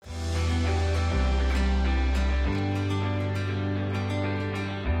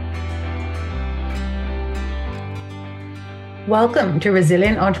Welcome to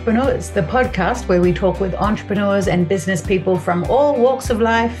Resilient Entrepreneurs, the podcast where we talk with entrepreneurs and business people from all walks of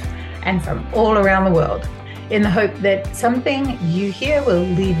life and from all around the world, in the hope that something you hear will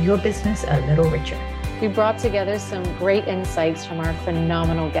leave your business a little richer. We brought together some great insights from our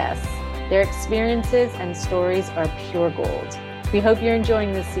phenomenal guests. Their experiences and stories are pure gold. We hope you're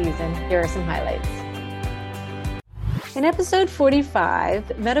enjoying this season. Here are some highlights. In episode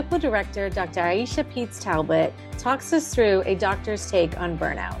 45, Medical Director Dr. Aisha Peets-Talbot talks us through a doctor's take on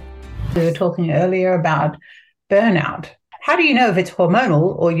burnout. We were talking earlier about burnout. How do you know if it's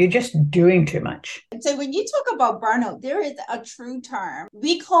hormonal or you're just doing too much? So when you talk about burnout, there is a true term.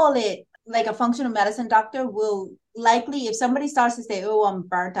 We call it, like a functional medicine doctor will likely, if somebody starts to say, oh, I'm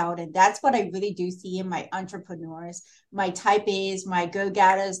burnt out, and that's what I really do see in my entrepreneurs, my type A's, my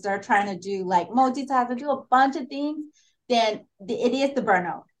go-getters, they're trying to do like multitask and do a bunch of things, then it is the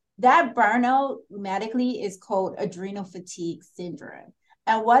burnout. That burnout medically is called adrenal fatigue syndrome.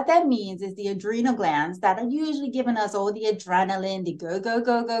 And what that means is the adrenal glands that are usually giving us all the adrenaline, the go, go,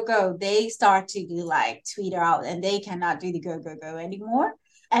 go, go, go, they start to be like tweeter out and they cannot do the go, go, go anymore.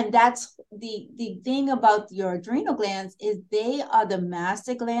 And that's the thing about your adrenal glands is they are the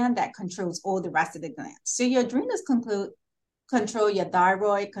master gland that controls all the rest of the glands. So your adrenals control your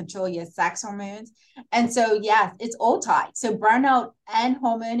thyroid, control your sex hormones. And so, yes, it's all tied. So burnout and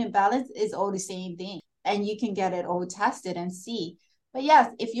hormone imbalance is all the same thing. And you can get it all tested and see. But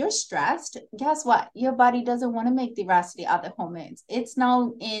yes, if you're stressed, guess what? Your body doesn't want to make the rest of the other hormones. It's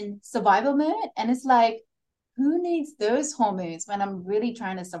now in survival mode. And it's like, who needs those hormones when I'm really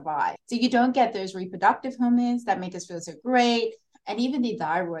trying to survive? So you don't get those reproductive hormones that make us feel so great. And even the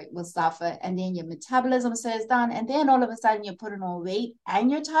thyroid will suffer. And then your metabolism slows down. And then all of a sudden you're putting on weight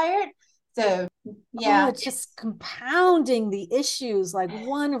and you're tired. So yeah. It's just compounding the issues, like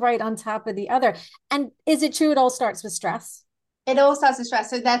one right on top of the other. And is it true it all starts with stress? It all starts with stress.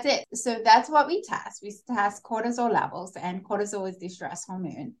 So that's it. So that's what we test. We test cortisol levels, and cortisol is the stress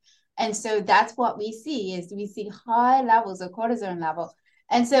hormone. And so that's what we see is we see high levels of cortisol level.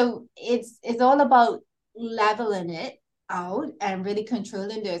 And so it's all about leveling it out and really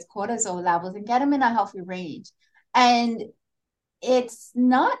controlling those cortisol levels and get them in a healthy range. And it's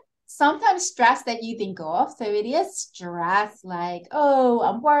not sometimes stress that you think of. So it is stress like, oh,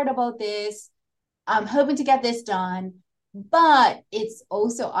 I'm worried about this. I'm hoping to get this done. But it's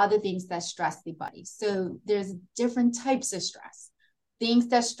also other things that stress the body. So there's different types of stress. Things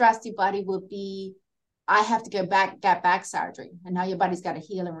that stress the body would be, I have to get back surgery. And now your body's got to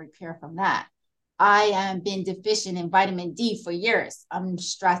heal and repair from that. I am been deficient in vitamin D for years. I'm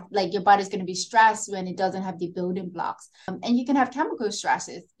stressed, like your body's going to be stressed when it doesn't have the building blocks. And you can have chemical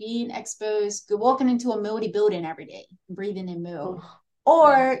stresses, being exposed, walking into a moldy building every day, breathing in mold.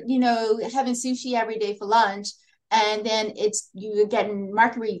 Or, having sushi every day for lunch. And then you're getting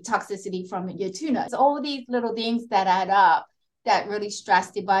mercury toxicity from your tuna. So all these little things that add up that really stress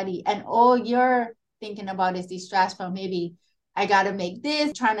the body. And all you're thinking about is the stress from maybe I got to make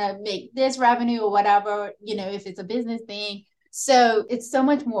this, trying to make this revenue or whatever, if it's a business thing. So it's so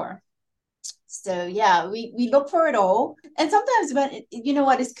much more. So yeah, we look for it all. And sometimes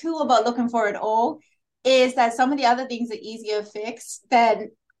what is cool about looking for it all is that some of the other things are easier to fix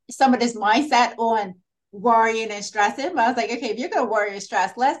than some of this mindset on worrying and stressing. But I was like, okay, if you're going to worry or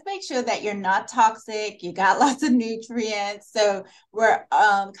stress, let's make sure that you're not toxic. You got lots of nutrients. So we're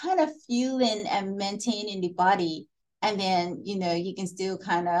kind of fueling and maintaining the body. And then, you can still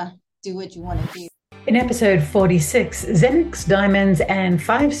kind of do what you want to do. In episode 46, Zenix Diamonds and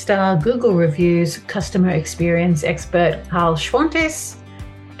 5-star Google reviews customer experience expert Carl Schwantes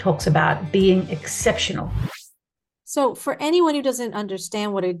talks about being exceptional. So for anyone who doesn't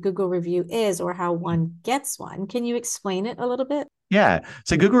understand what a Google review is or how one gets one, can you explain it a little bit? Yeah.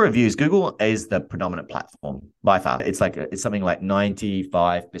 So Google is the predominant platform by far. It's something like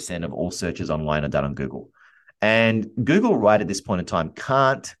 95% of all searches online are done on Google. And Google right at this point in time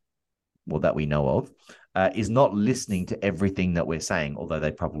that we know of, is not listening to everything that we're saying, although they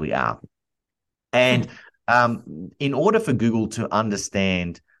probably are. And in order for Google to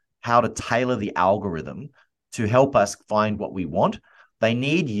understand how to tailor the algorithm to help us find what we want, they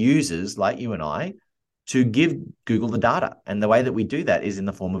need users like you and I to give Google the data. And the way that we do that is in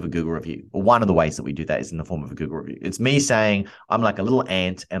the form of a Google review. Or one of the ways that we do that is in the form of a Google review. It's me saying, I'm like a little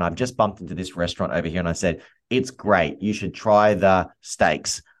ant and I've just bumped into this restaurant over here and I said, it's great. You should try the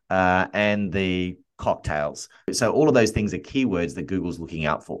steaks and the cocktails. So all of those things are keywords that Google's looking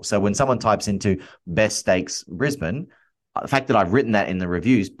out for. So when someone types into best steaks Brisbane, the fact that I've written that in the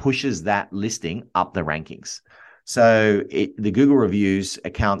reviews pushes that listing up the rankings. So the Google reviews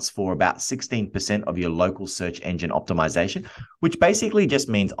accounts for about 16% of your local search engine optimization, which basically just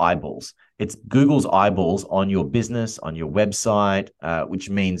means eyeballs. It's Google's eyeballs on your business, on your website, which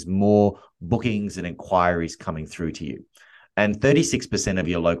means more bookings and inquiries coming through to you. And 36% of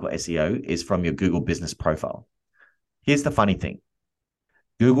your local SEO is from your Google business profile. Here's the funny thing.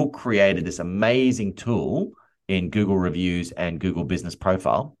 Google created this amazing tool in Google reviews and Google business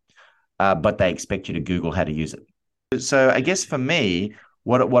profile, but they expect you to Google how to use it. So I guess for me,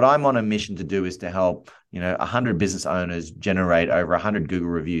 what I'm on a mission to do is to help 100 business owners generate over 100 Google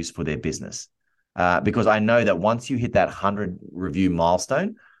reviews for their business, because I know that once you hit that 100 review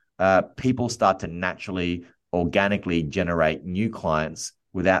milestone, people start to naturally, organically generate new clients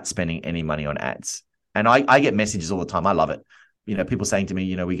without spending any money on ads. And I get messages all the time. I love it. People saying to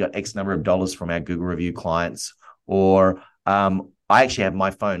me, we got X number of dollars from our Google review clients, or I actually have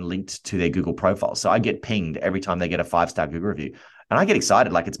my phone linked to their Google profile. So I get pinged every time they get a 5-star Google review. And I get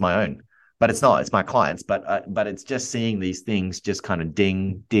excited like it's my own, but it's not. It's my clients. But it's just seeing these things just kind of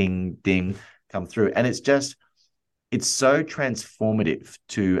ding, ding, ding come through. And it's so transformative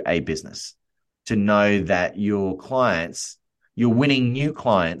to a business to know that your clients, you're winning new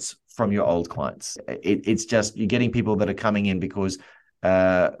clients from your old clients. It's just you're getting people that are coming in because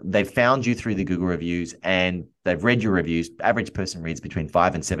they've found you through the Google reviews and they've read your reviews. Average person reads between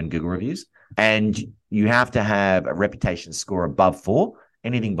 5 and 7 Google reviews. And you have to have a reputation score above 4.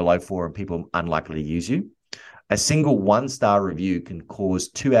 Anything below 4 and people are unlikely to use you. A single 1-star review can cause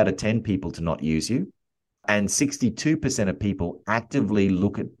 2 out of 10 people to not use you. And 62% of people actively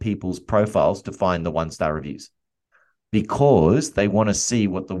look at people's profiles to find the 1-star reviews because they want to see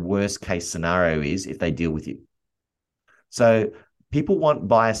what the worst case scenario is if they deal with you. So people want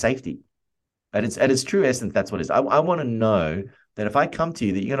buyer safety. At its true essence, that's what it is. I want to know that if I come to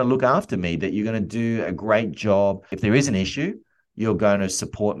you, that you're going to look after me, that you're going to do a great job. If there is an issue, you're going to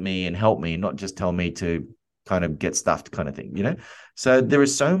support me and help me, not just tell me to kind of get stuffed kind of thing, So there are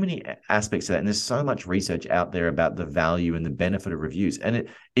so many aspects of that. And there's so much research out there about the value and the benefit of reviews. And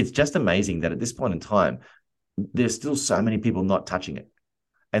it's just amazing that at this point in time, there's still so many people not touching it.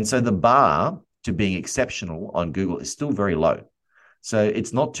 And so the bar to being exceptional on Google is still very low. So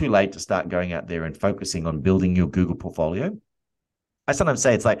it's not too late to start going out there and focusing on building your Google portfolio. I sometimes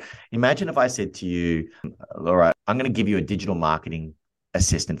say it's like, imagine if I said to you, Laura, I'm going to give you a digital marketing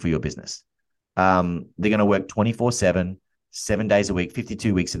assistant for your business. They're going to work 24/7, 7 days a week,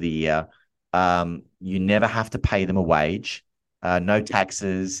 52 weeks of the year. You never have to pay them a wage, no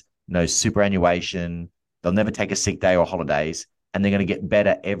taxes, no superannuation. They'll never take a sick day or holidays, and they're going to get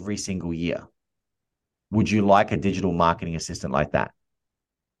better every single year. Would you like a digital marketing assistant like that?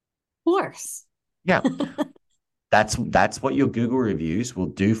 Of course. Yeah. That's what your Google reviews will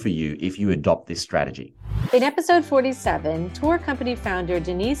do for you if you adopt this strategy. In episode 47, tour company founder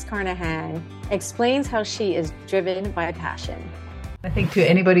Denise Carnahan explains how she is driven by passion. I think to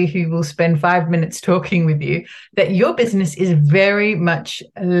anybody who will spend 5 minutes talking with you, that your business is very much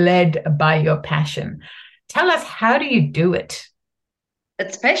led by your passion. Tell us, how do you do it?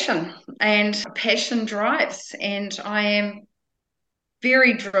 It's passion, and passion drives. And I am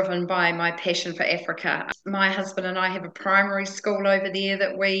very driven by my passion for Africa. My husband and I have a primary school over there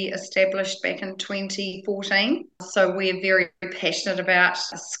that we established back in 2014. So we're very passionate about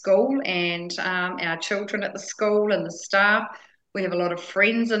school and our children at the school and the staff. We have a lot of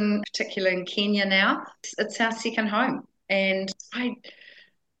friends, particularly in Kenya now. It's our second home. And I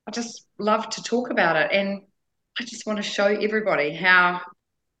just love to talk about it. And I just want to show everybody how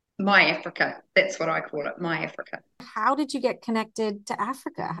my Africa, that's what I call it, my Africa. How did you get connected to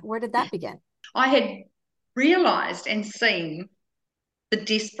Africa? Where did that begin? I had realised and seen the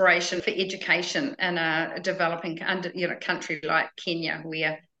desperation for education in a developing country like Kenya,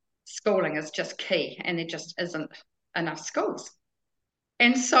 where schooling is just key and there just isn't enough schools.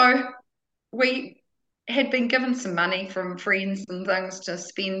 And so we had been given some money from friends and things to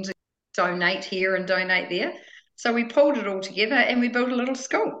spend, donate here and donate there. So we pulled it all together and we built a little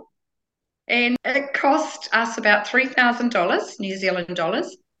school. And it cost us about $3,000 New Zealand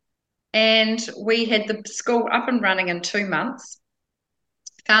dollars. And we had the school up and running in 2 months,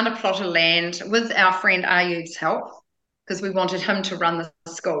 found a plot of land with our friend Ayub's help, because we wanted him to run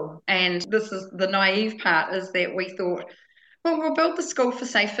the school. And this is the naive part, is that we thought, well, we'll build the school for,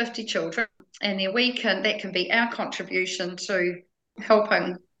 say, 50 children, and then that can be our contribution to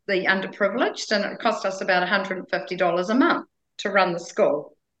helping the underprivileged. And it cost us about $150 a month to run the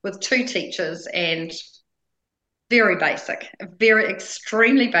school, with 2 teachers and very basic, very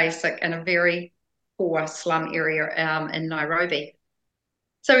extremely basic in a very poor slum area in Nairobi.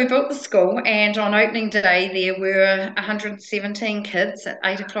 So we built the school, and on opening day, there were 117 kids at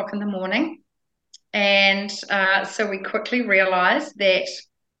 8 o'clock in the morning. And so we quickly realized that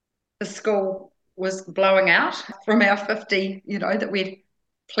the school was blowing out from our 50, that we'd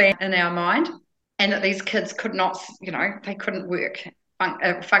planned in our mind, and that these kids could not, they couldn't work,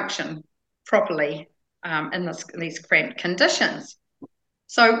 function properly in these cramped conditions.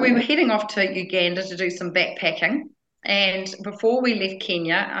 So we were heading off to Uganda to do some backpacking. And before we left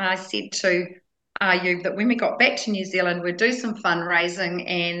Kenya, I said to Ayub that when we got back to New Zealand, we'd do some fundraising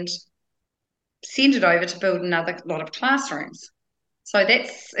and send it over to build another lot of classrooms. So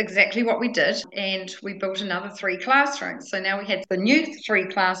that's exactly what we did. And we built another 3 classrooms. So now we had the new 3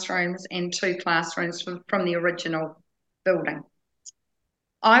 classrooms and 2 classrooms from the original building.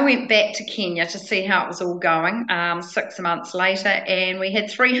 I went back to Kenya to see how it was all going 6 months later, and we had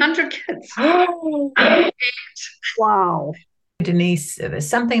 300 kids. Wow. Denise, there's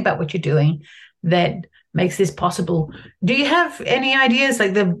something about what you're doing that makes this possible. Do you have any ideas,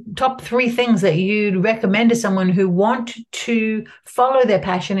 like the top 3 things that you'd recommend to someone who want to follow their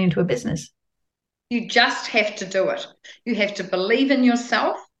passion into a business? You just have to do it. You have to believe in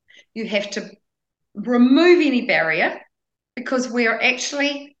yourself. You have to remove any barrier, because we are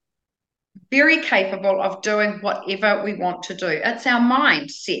actually very capable of doing whatever we want to do. It's our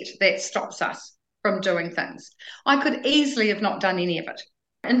mindset that stops us from doing things. I could easily have not done any of it.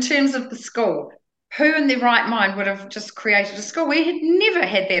 In terms of the school, who in their right mind would have just created a school? We had never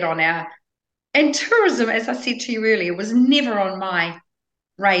had that on our... And tourism, as I said to you earlier, was never on my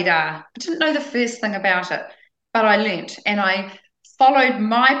radar. I didn't know the first thing about it, but I learnt, and I followed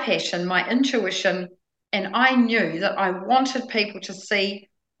my passion, my intuition, and I knew that I wanted people to see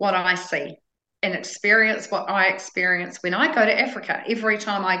what I see and experience what I experience when I go to Africa every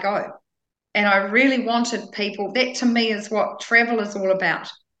time I go. And I really wanted people, that to me is what travel is all about.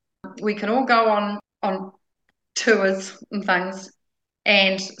 We can all go on tours and things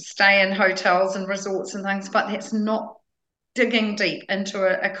and stay in hotels and resorts and things, but that's not digging deep into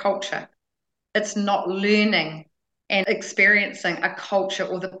a culture. It's not learning and experiencing a culture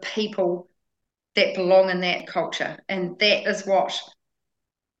or the people that belong in that culture. And that is what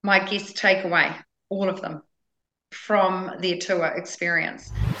my guests take away, all of them, from their tour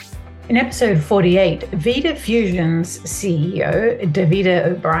experience. In episode 48, Vita Fusion's CEO, Davida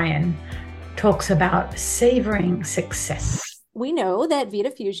O'Brien, talks about savoring success. We know that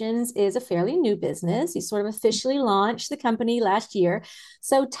Vita Fusions is a fairly new business. You sort of officially launched the company last year.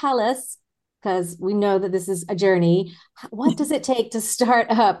 So tell us, because we know that this is a journey, what does it take to start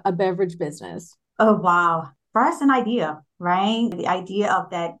up a beverage business? Oh, wow. First, an idea, right? The idea of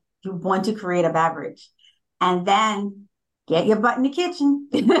that you want to create a beverage, and then get your butt in the kitchen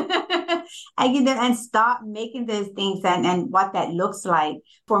and start making those things and what that looks like.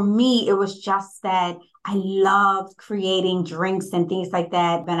 For me, it was just that I loved creating drinks and things like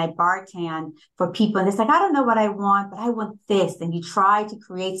that when I bartend for people. And it's like, I don't know what I want, but I want this. And you try to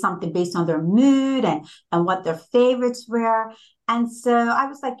create something based on their mood and what their favorites were. And so I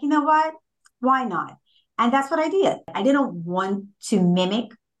was like, you know what? Why not? And that's what I did. I didn't want to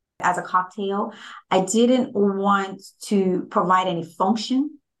mimic as a cocktail. I didn't want to provide any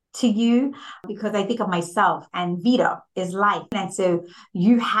function to you, because I think of myself, and Vita is life. And so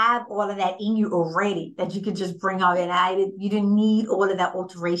you have all of that in you already that you could just bring out. And you didn't need all of that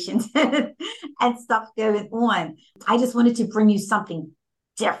alterations and stuff going on. I just wanted to bring you something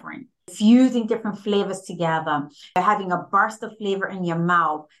different, fusing different flavors together, having a burst of flavor in your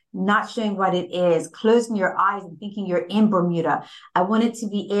mouth, not showing what it is, closing your eyes and thinking you're in Bermuda. I wanted to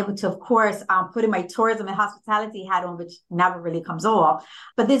be able to, of course, putting my tourism and hospitality hat on, which never really comes off.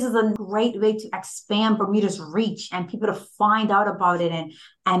 But this is a great way to expand Bermuda's reach and people to find out about it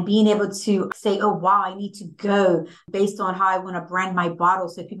and being able to say, oh, wow, I need to go based on how I want to brand my bottle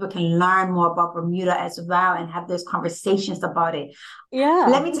so people can learn more about Bermuda as well and have those conversations about it. Yeah.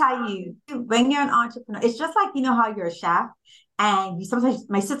 Let me tell you, when you're an entrepreneur, it's just like, you know how you're a chef. And sometimes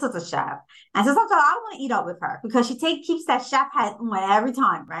my sister's a chef. And so sometimes I don't want to eat out with her because she keeps that chef hat on every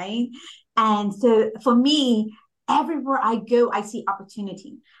time, right? And so for me, everywhere I go, I see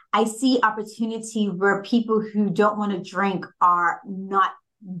opportunity. I see opportunity where people who don't want to drink are not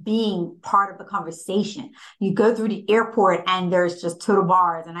being part of the conversation. You go through the airport and there's just total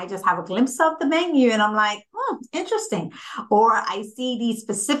bars, and I just have a glimpse of the menu and I'm like, interesting. Or I see these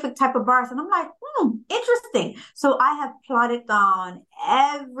specific type of bars and I'm like, interesting. So I have plotted on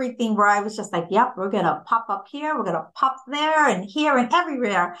everything where I was just like, yep, we're going to pop up here, we're going to pop there and here and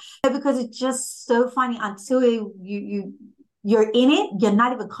everywhere, because it's just so funny until you you're in it, you're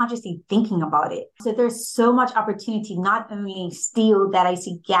not even consciously thinking about it. So there's so much opportunity, not only still that I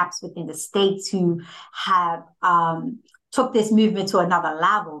see gaps within the states who have took this movement to another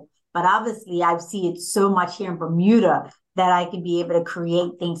level, but obviously I see it so much here in Bermuda that I can be able to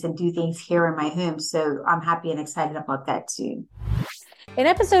create things and do things here in my home. So I'm happy and excited about that too. In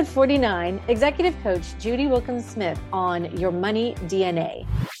episode 49, executive coach Judy Wilkins-Smith on your money DNA.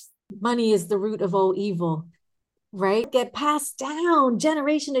 Money is the root of all evil, right? Get passed down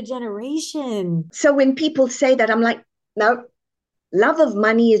generation to generation. So when people say that, I'm like, no, love of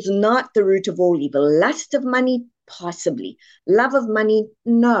money is not the root of all evil. Lust of money, possibly. Love of money,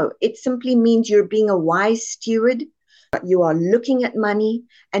 no. It simply means you're being a wise steward. You are looking at money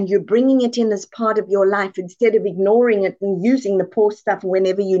and you're bringing it in as part of your life instead of ignoring it and using the poor stuff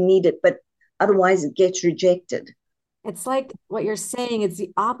whenever you need it, but otherwise it gets rejected. It's like what you're saying. It's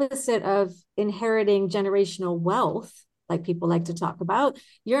the opposite of inheriting generational wealth, like people like to talk about.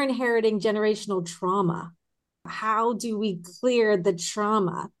 You're inheriting generational trauma. How do we clear the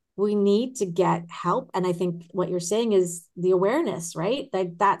trauma? We need to get help. And I think what you're saying is the awareness, right?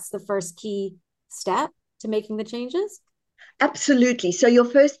 Like that's the first key step to making the changes? Absolutely. So your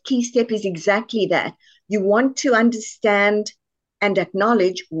first key step is exactly that. You want to understand and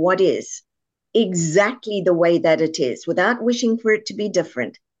acknowledge what is exactly the way that it is without wishing for it to be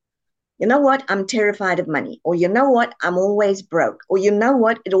different. You know what? I'm terrified of money. Or you know what? I'm always broke. Or you know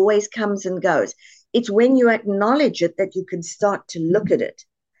what? It always comes and goes. It's when you acknowledge it that you can start to look at it.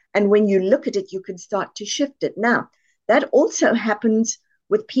 And when you look at it, you can start to shift it. Now, that also happens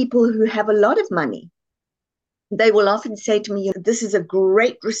with people who have a lot of money. They will often say to me, this is a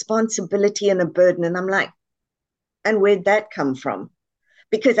great responsibility and a burden. And I'm like, and where'd that come from?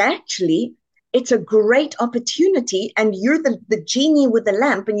 Because actually, it's a great opportunity. And you're the genie with the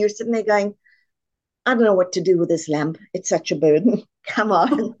lamp. And you're sitting there going, I don't know what to do with this lamp. It's such a burden. Come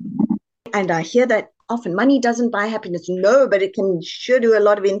on. And I hear that often. Money doesn't buy happiness. No, but it can sure do a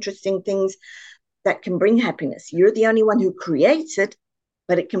lot of interesting things that can bring happiness. You're the only one who creates it,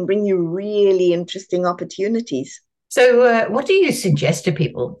 but it can bring you really interesting opportunities. So what do you suggest to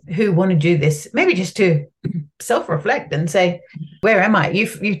people who want to do this, maybe just to self-reflect and say, where am I?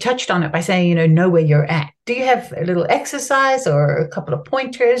 You've touched on it by saying, know where you're at. Do you have a little exercise or a couple of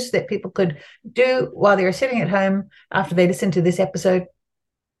pointers that people could do while they're sitting at home after they listen to this episode?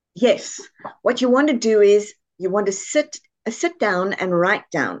 Yes. What you want to do is you want to sit down and write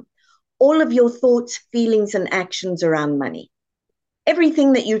down all of your thoughts, feelings, and actions around money.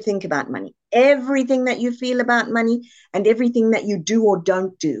 Everything that you think about money, everything that you feel about money, and everything that you do or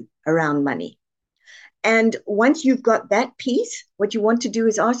don't do around money. And once you've got that piece, what you want to do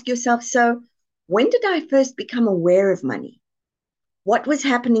is ask yourself, so when did I first become aware of money? What was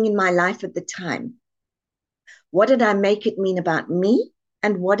happening in my life at the time? What did I make it mean about me?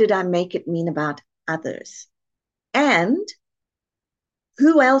 And what did I make it mean about others? And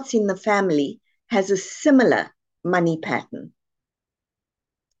who else in the family has a similar money pattern?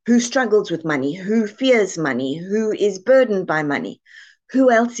 Who struggles with money? Who fears money? Who is burdened by money?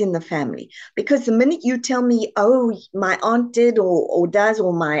 Who else in the family? Because the minute you tell me, oh, my aunt did or does,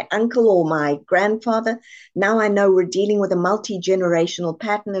 or my uncle or my grandfather, now I know we're dealing with a multi-generational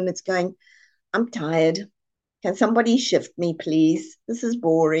pattern and it's going, I'm tired. Can somebody shift me, please? This is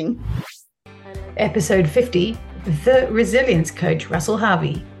boring. Episode 50, the resilience coach, Russell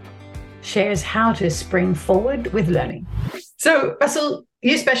Harvey, shares how to spring forward with learning. So, Russell,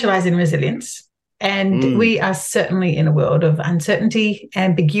 you specialize in resilience, and we are certainly in a world of uncertainty,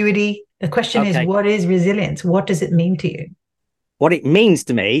 ambiguity. The question is, what is resilience? What does it mean to you? What it means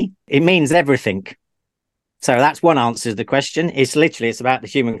to me, it means everything. So that's one answer to the question. It's about the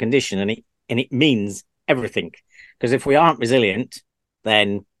human condition, and it means everything. Because if we aren't resilient,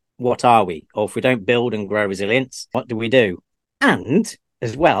 then what are we? Or if we don't build and grow resilience, what do we do? And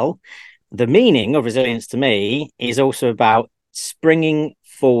as well, the meaning of resilience to me is also about springing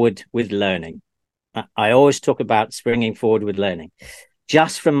forward with learning. I always talk about springing forward with learning.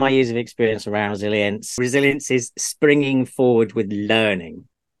 Just from my years of experience around resilience is springing forward with learning.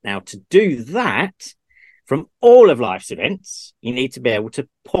 Now, to do that, from all of life's events, you need to be able to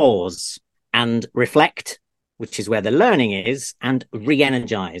pause and reflect, which is where the learning is, and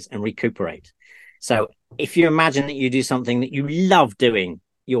re-energize and recuperate. So if you imagine that you do something that you love doing,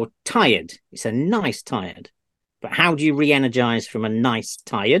 you're tired. It's a nice tired. But how do you re-energize from a nice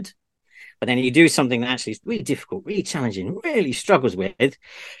tired? But then you do something that actually is really difficult, really challenging, really struggles with.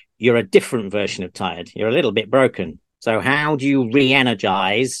 You're a different version of tired. You're a little bit broken. So how do you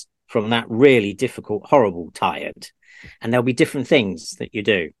re-energize from that really difficult, horrible tired? And there'll be different things that you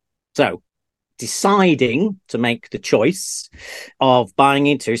do. So deciding to make the choice of buying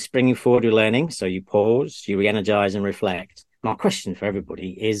into springing forward with learning. So you pause, you re-energize and reflect. My question for everybody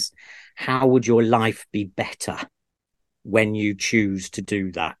is, how would your life be better when you choose to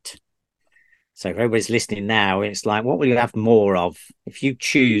do that? So if everybody's listening now, it's like, what will you have more of if you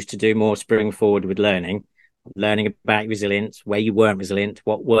choose to do more spring forward with learning about resilience, where you weren't resilient,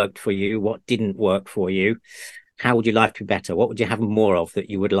 what worked for you, what didn't work for you? How would your life be better? What would you have more of that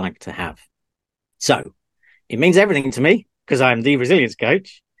you would like to have? So it means everything to me because I'm the resilience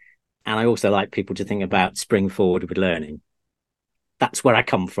coach. And I also like people to think about spring forward with learning. That's where I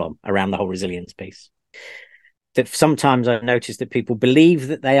come from around the whole resilience piece. That sometimes I've noticed that people believe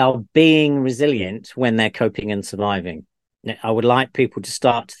that they are being resilient when they're coping and surviving. I would like people to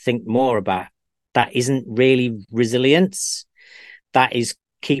start to think more about that isn't really resilience. That is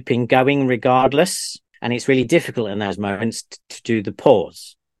keeping going regardless. And it's really difficult in those moments to do the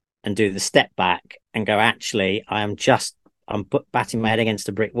pause and do the step back and go, actually, I'm batting my head against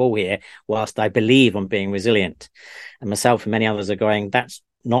a brick wall here whilst I believe I'm being resilient. And myself and many others are going, that's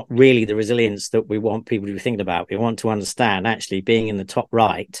not really the resilience that we want people to be thinking about. We want to understand actually being in the top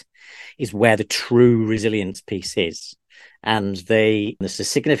right is where the true resilience piece is. And there's a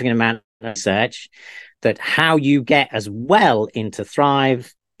significant amount of research that how you get as well into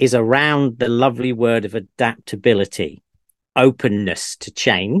Thrive is around the lovely word of adaptability, openness to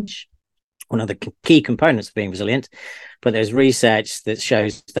change, one of the key components of being resilient. But there's research that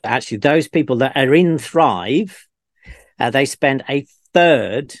shows that actually those people that are in Thrive, they spend a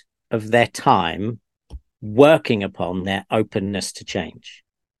third of their time working upon their openness to change.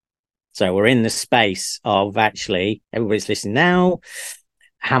 So we're in the space of actually, everybody's listening now,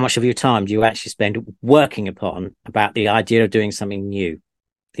 how much of your time do you actually spend working upon about the idea of doing something new,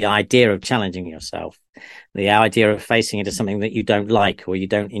 the idea of challenging yourself, the idea of facing into something that you don't like or you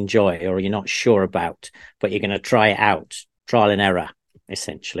don't enjoy or you're not sure about, but you're going to try it out, trial and error,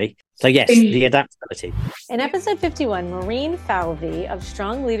 essentially. So yes, the adaptability. In episode 51, Maureen Falvey of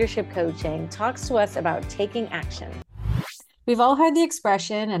Strong Leadership Coaching talks to us about taking action. We've all heard the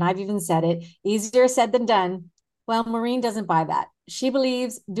expression, and I've even said it, easier said than done. Well, Maureen doesn't buy that. She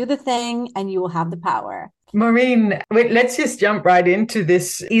believes, do the thing and you will have the power. Maureen, let's just jump right into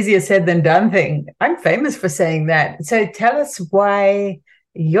this easier said than done thing. I'm famous for saying that. So tell us why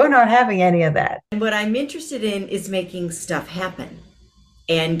you're not having any of that. What I'm interested in is making stuff happen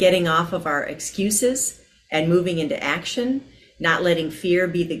and getting off of our excuses and moving into action, not letting fear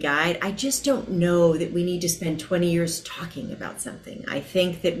be the guide. I just don't know that we need to spend 20 years talking about something. I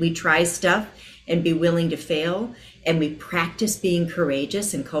think that we try stuff and be willing to fail, and we practice being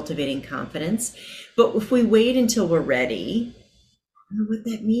courageous and cultivating confidence. But if we wait until we're ready, I don't know what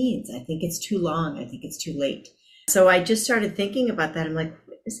that means. I think it's too long. I think it's too late. So I just started thinking about that. I'm like,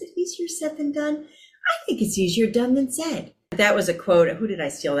 is it easier said than done? I think it's easier done than said. That was a quote. Who did I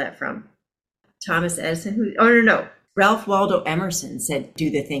steal that from? Thomas Edison? No. Ralph Waldo Emerson said, do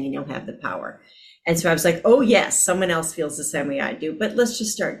the thing and you'll have the power. And so I was like, oh, yes, someone else feels the same way I do, but let's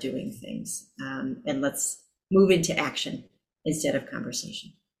just start doing things and let's move into action instead of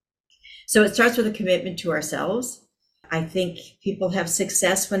conversation. So it starts with a commitment to ourselves. I think people have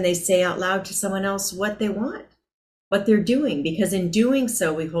success when they say out loud to someone else what they want, what they're doing, because in doing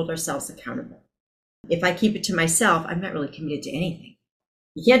so, we hold ourselves accountable. If I keep it to myself, I'm not really committed to anything.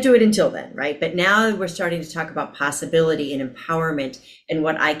 You can't do it until then, right? But now we're starting to talk about possibility and empowerment and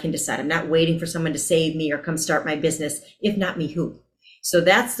what I can decide. I'm not waiting for someone to save me or come start my business. If not me, who? So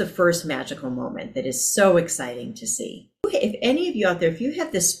that's the first magical moment that is so exciting to see. If any of you out there, if you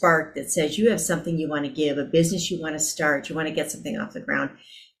have this spark that says you have something you want to give, a business you want to start, you want to get something off the ground,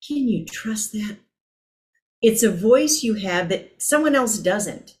 can you trust that? It's a voice you have that someone else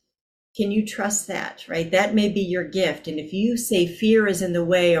doesn't. Can you trust that, right? That may be your gift. And if you say fear is in the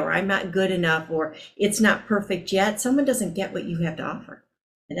way, or I'm not good enough, or it's not perfect yet, someone doesn't get what you have to offer.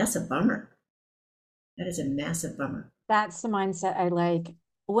 And that's a bummer. That is a massive bummer. That's the mindset I like.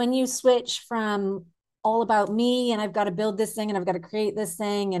 When you switch from all about me and I've got to build this thing and I've got to create this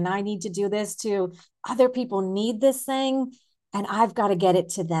thing and I need to do this, to other people need this thing and I've got to get it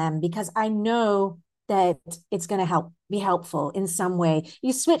to them because I know that it's going to be helpful in some way.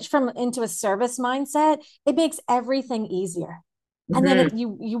 You switch into a service mindset, it makes everything easier. Mm-hmm. And then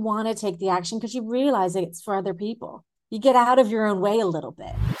you want to take the action because you realize it's for other people. You get out of your own way a little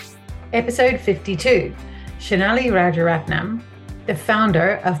bit. Episode 52, Shonali Rajaratnam, the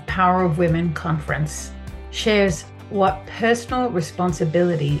founder of Power of Women Conference, shares what personal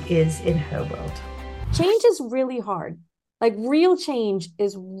responsibility is in her world. Change is really hard. Like real change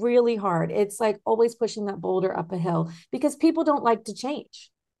is really hard. It's like always pushing that boulder up a hill because people don't like to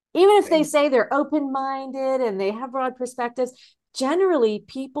change. Even if they say they're open-minded and they have broad perspectives, generally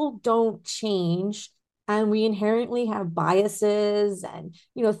people don't change, and we inherently have biases and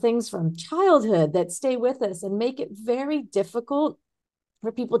things from childhood that stay with us and make it very difficult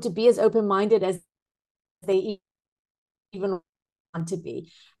for people to be as open-minded as they even want to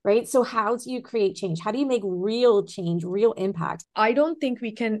be, right? So how do you create change? How do you make real change, real impact? I don't think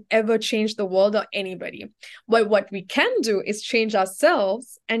we can ever change the world or anybody, but what we can do is change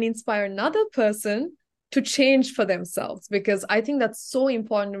ourselves and inspire another person to change for themselves, because I think that's so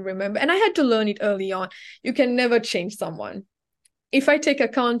important to remember. And I had to learn it early on. You can never change someone. If I take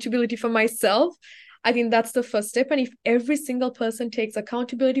accountability for myself, I think that's the first step. And if every single person takes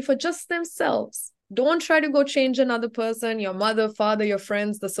accountability for just themselves, don't try to go change another person, your mother, father, your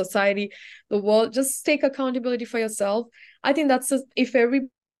friends, the society, the world. Just take accountability for yourself. I think if everybody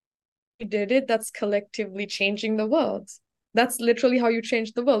did it, that's collectively changing the world. That's literally how you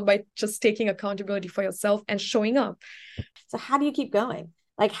change the world, by just taking accountability for yourself and showing up. So how do you keep going?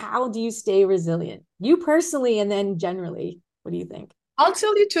 Like, how do you stay resilient? You personally, and then generally, what do you think? I'll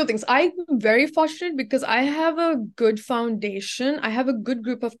tell you two things. I'm very fortunate because I have a good foundation. I have a good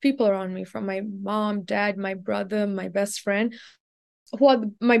group of people around me, from my mom, dad, my brother, my best friend, who are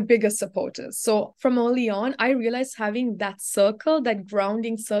my biggest supporters. So from early on, I realized having that circle, that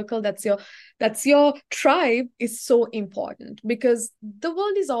grounding circle, that's your tribe, is so important, because the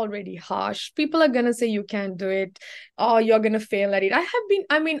world is already harsh. People are gonna say you can't do it, or you're gonna fail at it.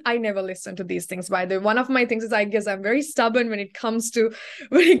 I never listen to these things, by the way. One of my things is, I guess I'm very stubborn when it comes to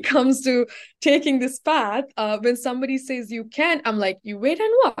taking this path. When somebody says you can't, I'm like, you wait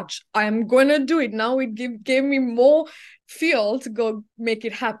and watch. I'm gonna do it. Now it gave me more fuel to go make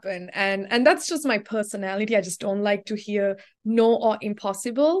it happen. And that's just my personality. I just don't like to hear no or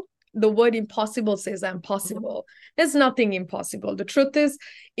impossible. The word impossible says I'm possible. There's nothing impossible. The truth is,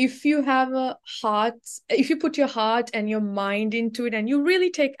 if you have a heart, if you put your heart and your mind into it and you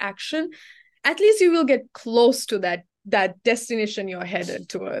really take action, at least you will get close to that destination you're headed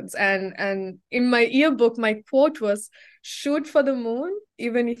towards. And in my yearbook, my quote was, shoot for the moon.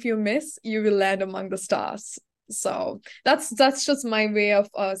 Even if you miss, you will land among the stars. So that's just my way of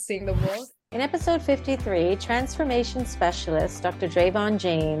seeing the world. In episode 53, transformation specialist Dr. Drayvon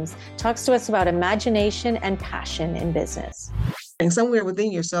James talks to us about imagination and passion in business. And somewhere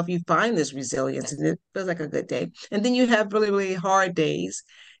within yourself, you find this resilience, and it feels like a good day. And then you have really, really hard days.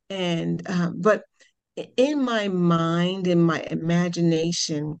 And but in my mind, in my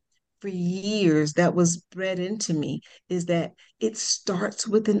imagination, for years, that was bred into me, is that it starts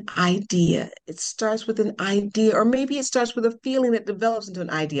with an idea. It starts with an idea, or maybe it starts with a feeling that develops into an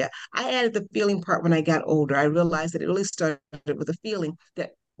idea. I added the feeling part when I got older. I realized that it really started with a feeling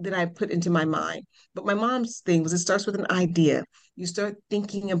that I put into my mind. But my mom's thing was, it starts with an idea. You start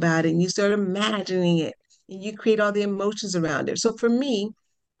thinking about it and you start imagining it, and you create all the emotions around it. So for me,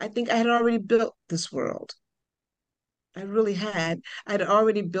 I think I had already built this world. I really had. I'd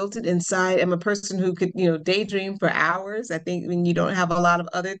already built it inside. I'm a person who could, daydream for hours. I think when you don't have a lot of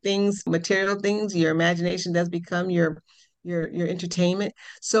other things, material things, your imagination does become your entertainment.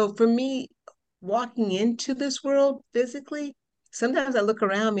 So for me, walking into this world physically, sometimes I look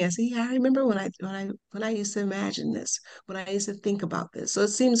around me, I say, yeah, I remember when I used to imagine this, when I used to think about this. So it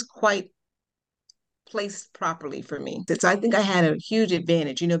seems quite placed properly for me. So I think I had a huge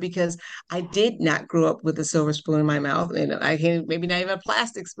advantage, because I did not grow up with a silver spoon in my mouth, and I had maybe not even a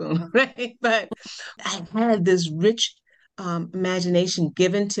plastic spoon, right? But I had this rich imagination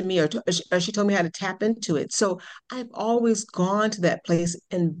given to me, or she told me how to tap into it. So I've always gone to that place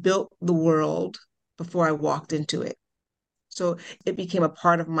and built the world before I walked into it. So it became a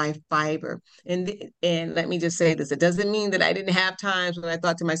part of my fiber. And let me just say this, it doesn't mean that I didn't have times when I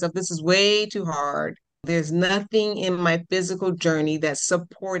thought to myself, this is way too hard. There's nothing in my physical journey that's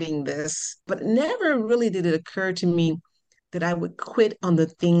supporting this. But never really did it occur to me that I would quit on the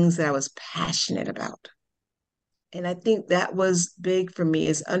things that I was passionate about. And I think that was big for me,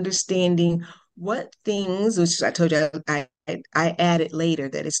 is understanding what things, which I told you I added later,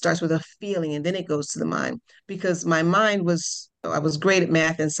 that it starts with a feeling and then it goes to the mind, because my mind I was great at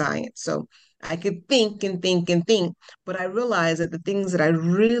math and science. So I could think and think and think, but I realized that the things that I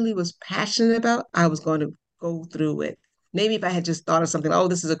really was passionate about, I was going to go through with. Maybe if I had just thought of something, oh,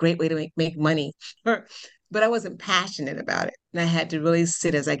 this is a great way to make money, but I wasn't passionate about it. And I had to really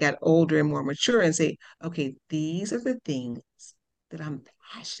sit as I got older and more mature and say, okay, these are the things that I'm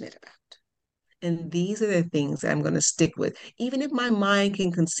passionate about. And these are the things that I'm going to stick with. Even if my mind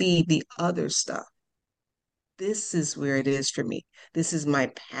can conceive the other stuff, this is where it is for me. This is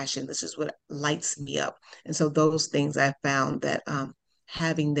my passion. This is what lights me up. And so those things I found that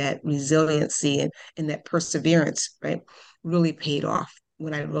having that resiliency and that perseverance, right, really paid off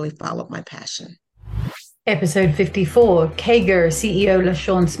when I really followed my passion. Episode 54, Kager CEO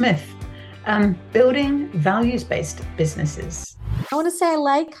LaShawn Smith, building values-based businesses. I want to say I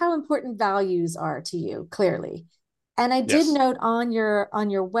like how important values are to you, clearly. And I did note on your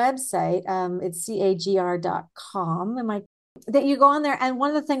website, it's cagr.com, that you go on there, and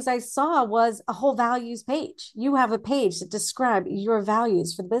one of the things I saw was a whole values page. You have a page that describes your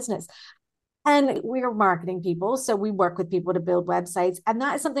values for the business. And we're marketing people, so we work with people to build websites. And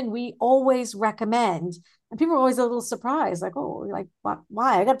that is something we always recommend. And people are always a little surprised, like, oh, like,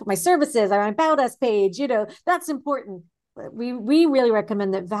 why? I got to put my services on my About Us page, that's important. But we really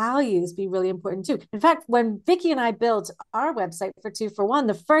recommend that values be really important too. In fact, when Vicki and I built our website for 2 for 1,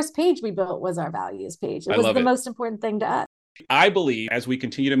 the first page we built was our values page. It was the most important thing to us. I believe as we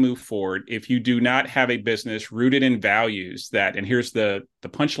continue to move forward, if you do not have a business rooted in values and here's the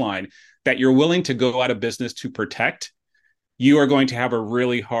punchline, that you're willing to go out of business to protect, you are going to have a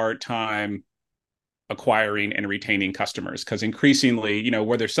really hard time acquiring and retaining customers. Because increasingly,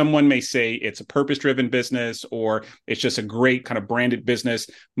 whether someone may say it's a purpose-driven business or it's just a great kind of branded business,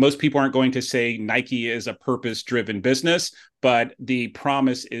 most people aren't going to say Nike is a purpose-driven business, but the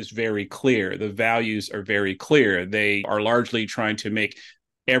promise is very clear. The values are very clear. They are largely trying to make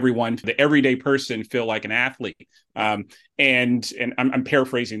everyone, the everyday person, feel like an athlete. And I'm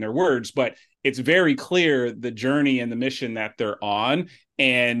paraphrasing their words, but it's very clear the journey and the mission that they're on.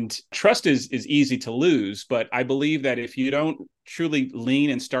 And trust is easy to lose, but I believe that if you don't truly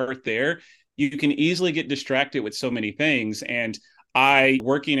lean and start there, you can easily get distracted with so many things. And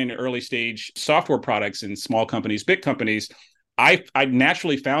working in early stage software products in small companies, big companies, I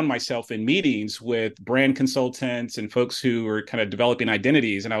naturally found myself in meetings with brand consultants and folks who were kind of developing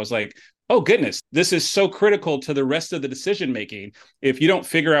identities. And I was like, oh, goodness, this is so critical to the rest of the decision making. If you don't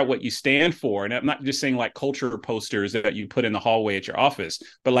figure out what you stand for, and I'm not just saying like culture posters that you put in the hallway at your office,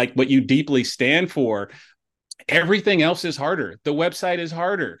 but like what you deeply stand for, everything else is harder. The website is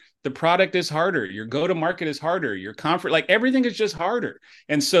harder. The product is harder. Your go-to-market is harder. Your conference, like everything is just harder.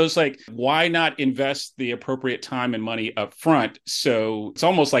 And so it's like, why not invest the appropriate time and money up front? So it's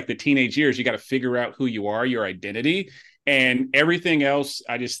almost like the teenage years. You got to figure out who you are, your identity, and everything else,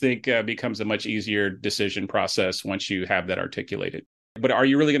 I just think becomes a much easier decision process once you have that articulated. But are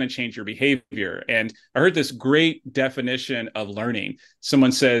you really going to change your behavior? And I heard this great definition of learning.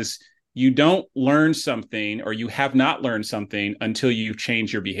 Someone says, you don't learn something or you have not learned something until you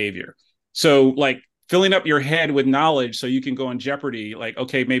change your behavior. So like filling up your head with knowledge so you can go on Jeopardy, like,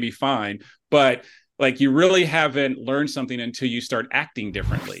 okay, maybe fine. But like you really haven't learned something until you start acting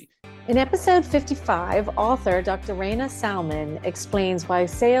differently. In episode 55, author Dr. Raina Salman explains why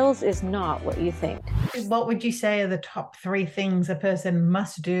sales is not what you think. What would you say are the top 3 things a person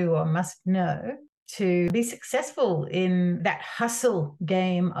must do or must know to be successful in that hustle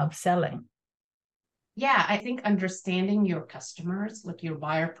game of selling? Yeah, I think understanding your customers, like your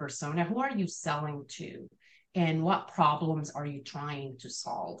buyer persona, who are you selling to and what problems are you trying to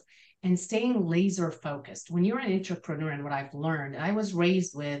solve? And staying laser focused. When you're an entrepreneur, and what I've learned, I was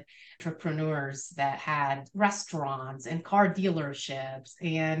raised with entrepreneurs that had restaurants and car dealerships.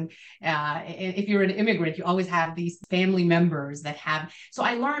 And if you're an immigrant, you always have these family members that have. So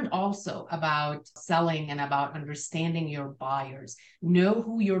I learned also about selling and about understanding your buyers. Know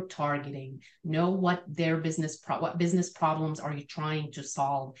who you're targeting. Know what their what business problems are you trying to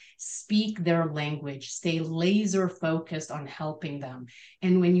solve. Speak their language. Stay laser focused on helping them.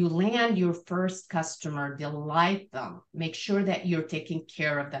 And when you land your first customer, delight them. Make sure that you're taking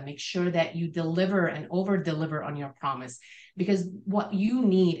care of them. Make sure that you deliver and over-deliver on your promise. Because what you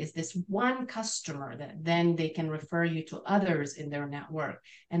need is this one customer that then they can refer you to others in their network.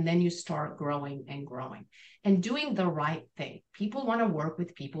 And then you start growing and growing. And doing the right thing. People want to work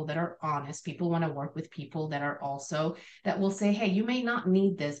with people that are honest. People want to work with people that are also, that will say, hey, you may not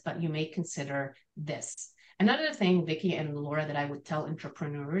need this, but you may consider this. Another thing, Vicki and Laura, that I would tell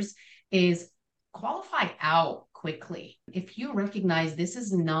entrepreneurs is qualify out quickly. If you recognize this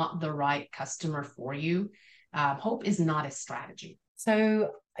is not the right customer for you, hope is not a strategy. So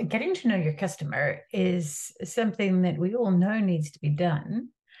getting to know your customer is something that we all know needs to be done.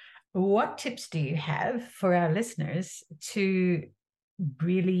 What tips do you have for our listeners to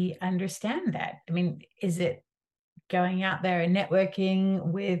really understand that? I mean, is it going out there and networking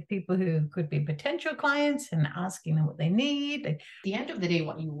with people who could be potential clients and asking them what they need? At the end of the day,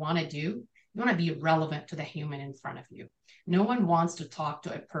 what you want to do You want to be relevant to the human in front of you. No one wants to talk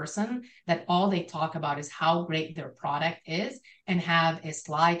to a person that all they talk about is how great their product is and have a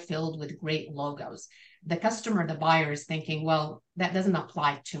slide filled with great logos. The customer, the buyer, is thinking, well, that doesn't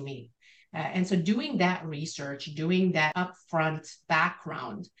apply to me. And so doing that research, doing that upfront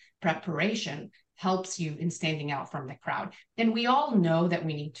background preparation helps you in standing out from the crowd. And we all know that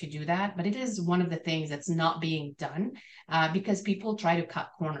we need to do that, but it is one of the things that's not being done because people try to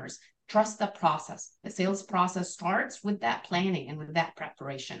cut corners. Trust the process. The sales process starts with that planning and with that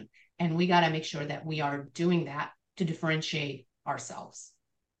preparation. And we got to make sure that we are doing that to differentiate ourselves.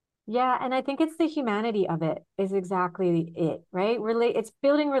 Yeah, and I think it's the humanity of it is exactly it, right? It's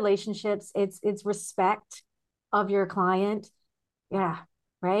building relationships. It's respect of your client. Yeah,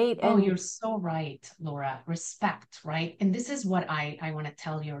 right. And you're so right, Laura. Respect, right? And this is what I want to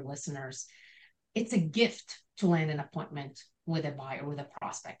tell your listeners. It's a gift to land an appointment with a buyer, with a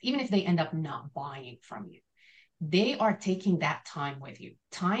prospect, even if they end up not buying from you. They are taking that time with you.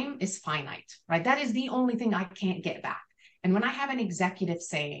 Time is finite, right? That is the only thing I can't get back. And when I have an executive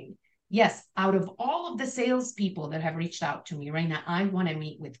saying, yes, out of all of the salespeople that have reached out to me right now, I want to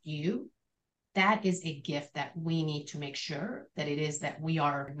meet with you, that is a gift that we need to make sure that it is that we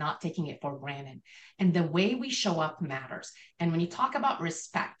are not taking it for granted. And the way we show up matters. And when you talk about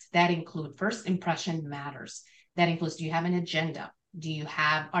respect, that includes first impression matters. That includes, do you have an agenda?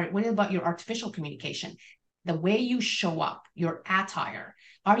 What about your artificial communication? The way you show up, your attire,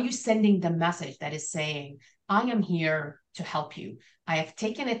 are you sending the message that is saying, I am here to help you. I have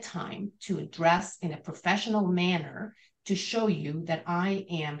taken a time to address in a professional manner to show you that I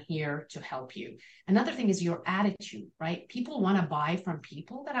am here to help you. Another thing is your attitude, right? People want to buy from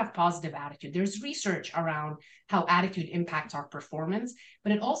people that have positive attitude. There's research around how attitude impacts our performance,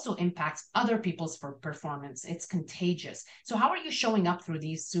 but it also impacts other people's performance. It's contagious. So how are you showing up through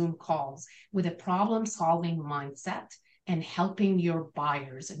these Zoom calls with a problem-solving mindset and helping your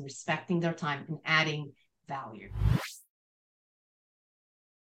buyers and respecting their time and adding value?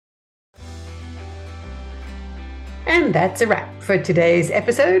 And that's a wrap for today's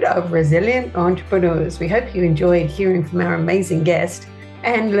episode of Resilient Entrepreneurs. We hope you enjoyed hearing from our amazing guest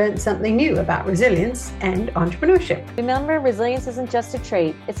and learned something new about resilience and entrepreneurship. Remember, resilience isn't just a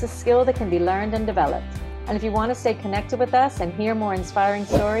trait, it's a skill that can be learned and developed. And if you want to stay connected with us and hear more inspiring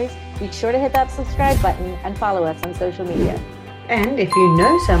stories, be sure to hit that subscribe button and follow us on social media. And if you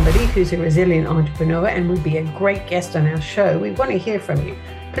know somebody who's a resilient entrepreneur and would be a great guest on our show, we want to hear from you.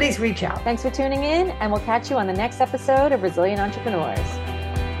 Please reach out. Thanks for tuning in, and we'll catch you on the next episode of Resilient Entrepreneurs.